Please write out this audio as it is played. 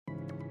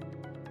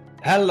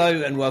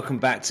Hello and welcome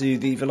back to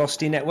the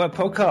Velocity Network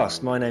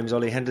podcast. My name is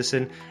Ollie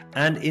Henderson,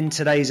 and in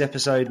today's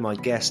episode my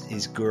guest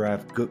is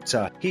Gaurav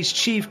Gupta. He's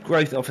Chief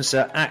Growth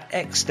Officer at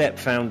XStep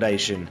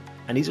Foundation,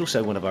 and he's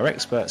also one of our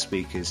expert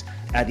speakers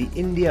at the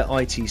India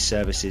IT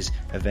Services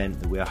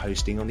event that we are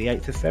hosting on the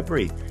 8th of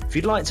February. If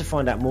you'd like to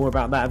find out more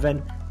about that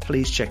event,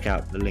 please check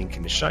out the link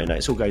in the show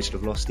notes or go to the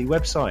Velocity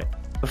website.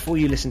 Before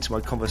you listen to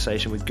my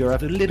conversation with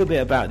Gaurav, a little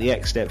bit about the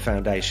XStep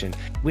Foundation,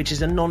 which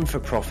is a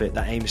non-for-profit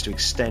that aims to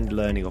extend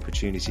learning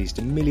opportunities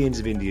to millions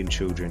of Indian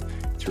children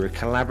through a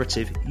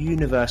collaborative,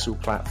 universal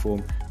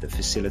platform that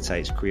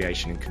facilitates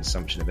creation and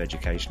consumption of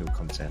educational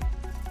content.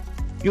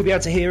 You'll be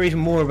able to hear even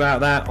more about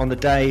that on the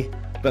day,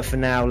 but for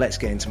now, let's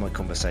get into my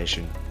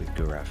conversation with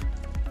Gaurav.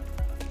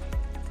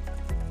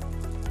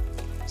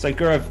 So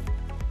Gaurav,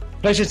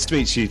 pleasure to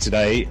speak to you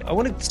today. I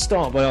wanted to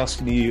start by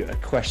asking you a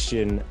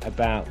question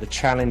about the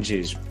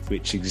challenges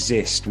which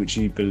exist, which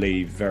you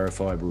believe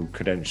verifiable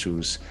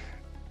credentials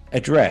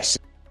address.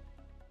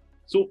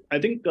 So I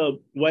think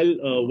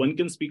while one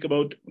can speak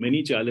about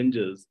many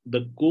challenges,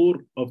 the core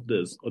of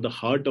this or the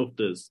heart of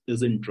this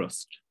is in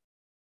trust,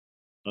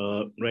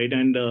 right?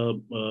 And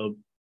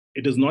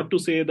it is not to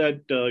say that,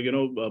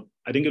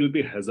 I think it will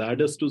be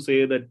hazardous to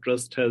say that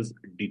trust has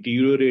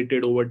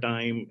deteriorated over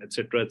time, et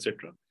cetera, et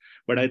cetera.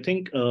 But I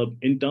think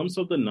in terms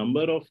of the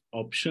number of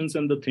options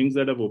and the things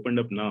that have opened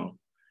up now,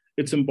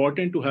 it's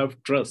important to have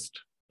trust,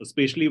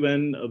 especially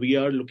when we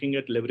are looking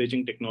at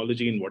leveraging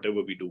technology in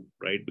whatever we do,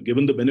 right?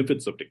 Given the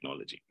benefits of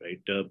technology,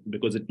 right?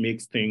 Because it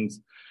makes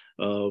things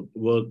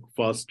work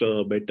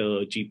faster,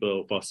 better,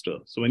 cheaper, faster.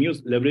 So when you're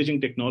leveraging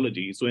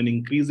technology, so an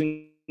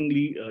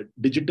increasingly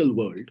digital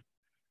world,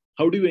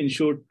 how do you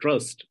ensure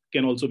trust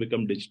can also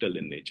become digital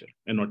in nature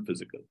and not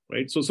physical,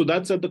 right? So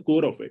that's at the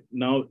core of it.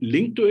 Now,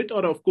 linked to it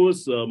are, of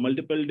course,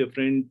 multiple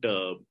different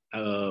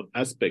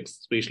aspects,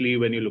 especially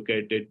when you look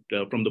at it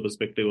from the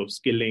perspective of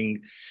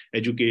skilling,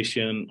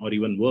 education, or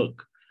even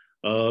work.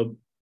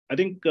 I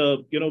think,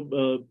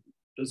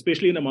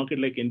 especially in a market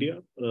like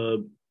India,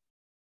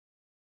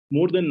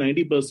 more than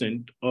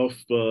 90% of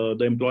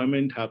the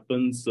employment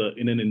happens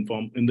in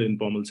the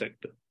informal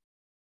sector.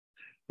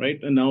 Right.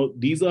 And now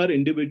these are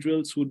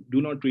individuals who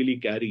do not really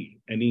carry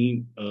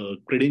any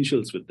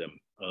credentials with them,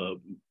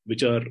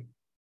 which are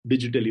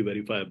digitally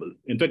verifiable.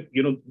 In fact,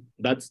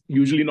 that's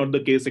usually not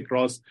the case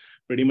across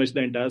pretty much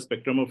the entire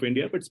spectrum of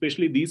India, but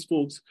especially these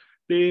folks,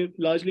 they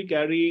largely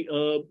carry,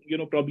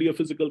 probably a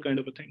physical kind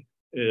of a thing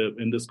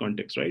in this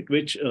context, right?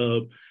 Which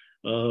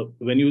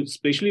when you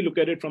especially look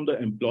at it from the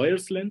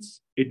employer's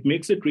lens, it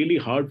makes it really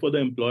hard for the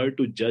employer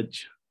to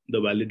judge the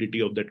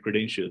validity of that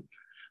credential,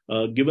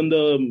 given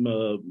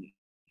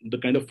the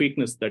kind of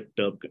fakeness that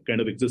kind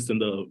of exists in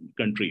the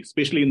country,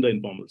 especially in the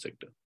informal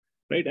sector,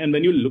 right? And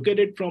when you look at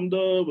it from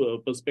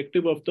the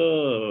perspective of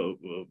the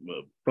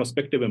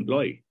prospective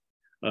employee,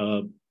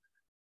 the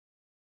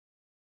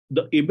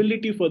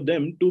ability for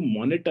them to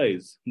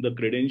monetize the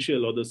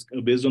credential or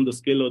based on the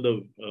skill or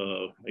the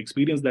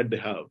experience that they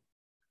have,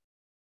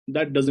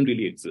 that doesn't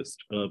really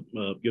exist,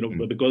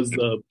 because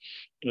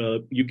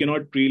you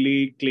cannot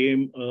really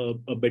claim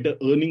a better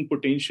earning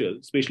potential,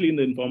 especially in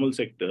the informal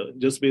sector,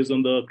 just based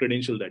on the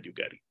credential that you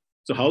carry.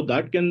 So how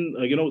that can,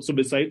 so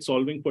besides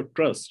solving for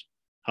trust,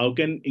 how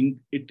can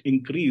it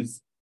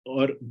increase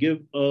or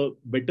give a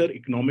better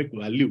economic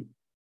value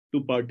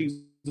to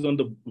parties on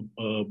the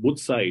both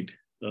side?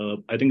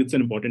 I think it's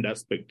an important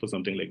aspect for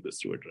something like this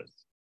to address.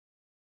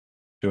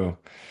 Sure.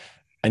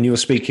 And you're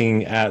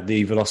speaking at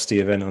the Velocity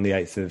event on the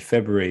 8th of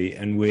February,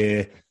 and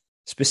we're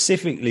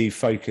specifically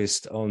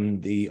focused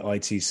on the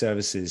IT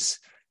services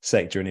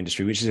sector and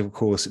industry, which is, of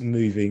course,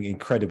 moving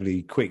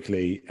incredibly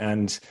quickly.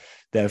 And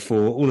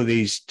therefore, all of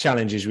these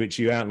challenges which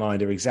you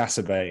outlined are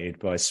exacerbated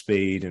by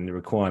speed and the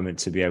requirement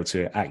to be able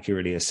to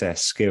accurately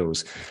assess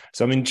skills.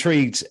 So I'm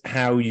intrigued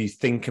how you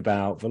think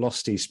about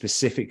Velocity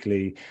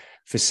specifically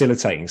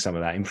facilitating some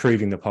of that,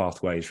 improving the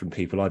pathways from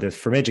people either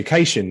from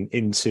education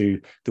into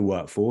the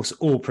workforce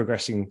or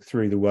progressing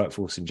through the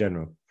workforce in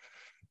general.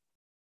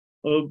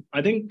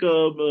 I think,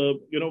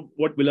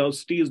 what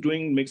Velocity is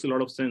doing makes a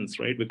lot of sense,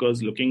 right?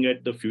 Because looking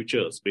at the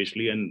future,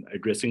 especially, and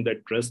addressing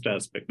that trust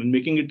aspect and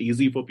making it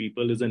easy for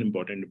people is an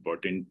important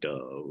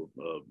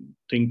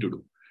thing to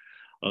do.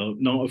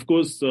 Now, of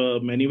course,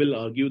 many will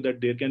argue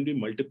that there can be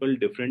multiple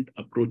different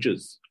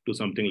approaches to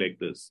something like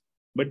this.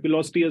 But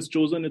Velocity has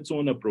chosen its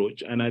own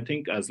approach. And I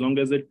think as long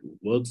as it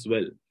works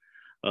well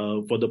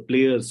for the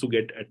players who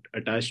get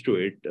attached to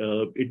it,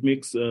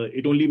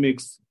 it only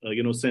makes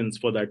sense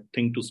for that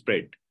thing to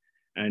spread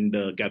and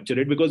capture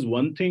it. Because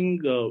one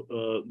thing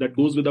that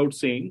goes without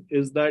saying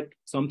is that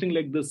something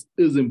like this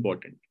is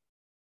important.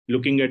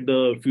 Looking at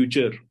the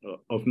future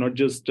of not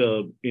just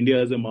India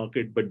as a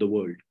market, but the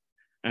world.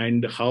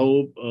 And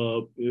how,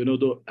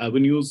 the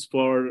avenues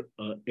for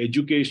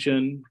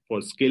education,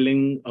 for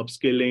skilling,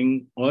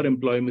 upskilling, or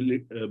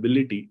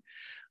employability,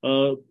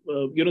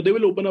 they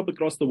will open up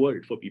across the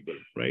world for people,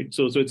 right?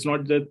 So it's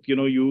not that,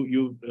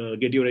 you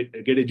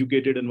get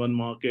educated in one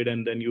market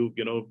and then you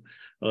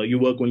you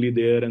work only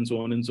there, and so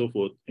on and so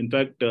forth. In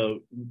fact,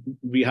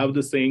 we have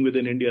this saying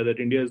within India that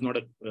India is not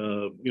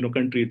a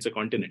country; it's a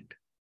continent.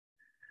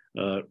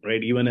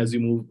 Right? Even as you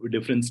move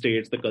different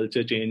states, the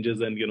culture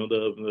changes, and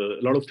a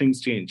lot of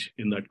things change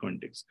in that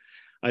context.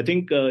 I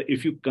think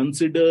if you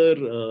consider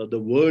the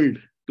world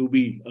to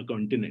be a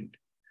continent,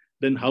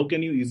 then how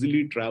can you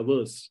easily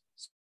traverse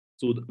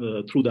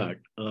through that,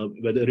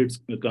 whether it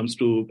comes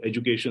to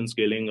education,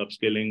 scaling,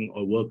 upscaling,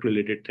 or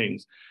work-related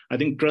things? I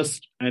think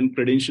trust and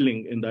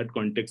credentialing in that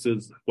context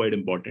is quite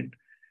important.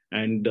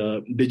 And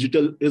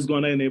digital is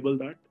going to enable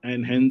that.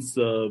 And hence,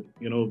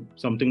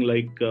 something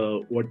like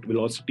what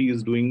Velocity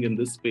is doing in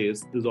this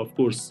space is, of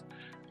course,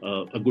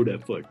 a good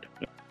effort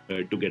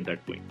to get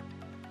that going.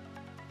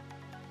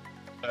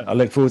 I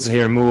look forward to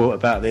hearing more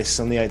about this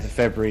on the 8th of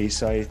February.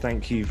 So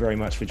thank you very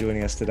much for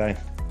joining us today.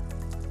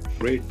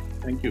 Great.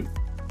 Thank you.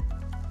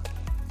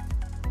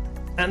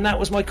 And that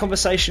was my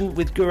conversation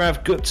with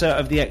Gaurav Gupta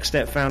of the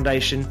XStep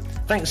Foundation.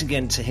 Thanks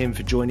again to him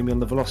for joining me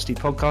on the Velocity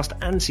podcast,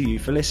 and to you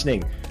for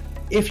listening.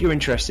 If you're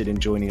interested in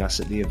joining us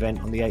at the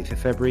event on the 8th of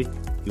February,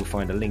 you'll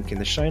find a link in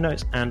the show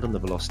notes and on the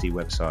Velocity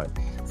website.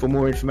 For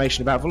more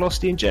information about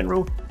Velocity in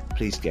general,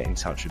 please get in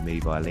touch with me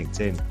via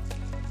LinkedIn.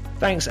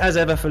 Thanks as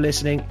ever for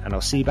listening, and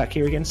I'll see you back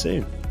here again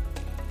soon.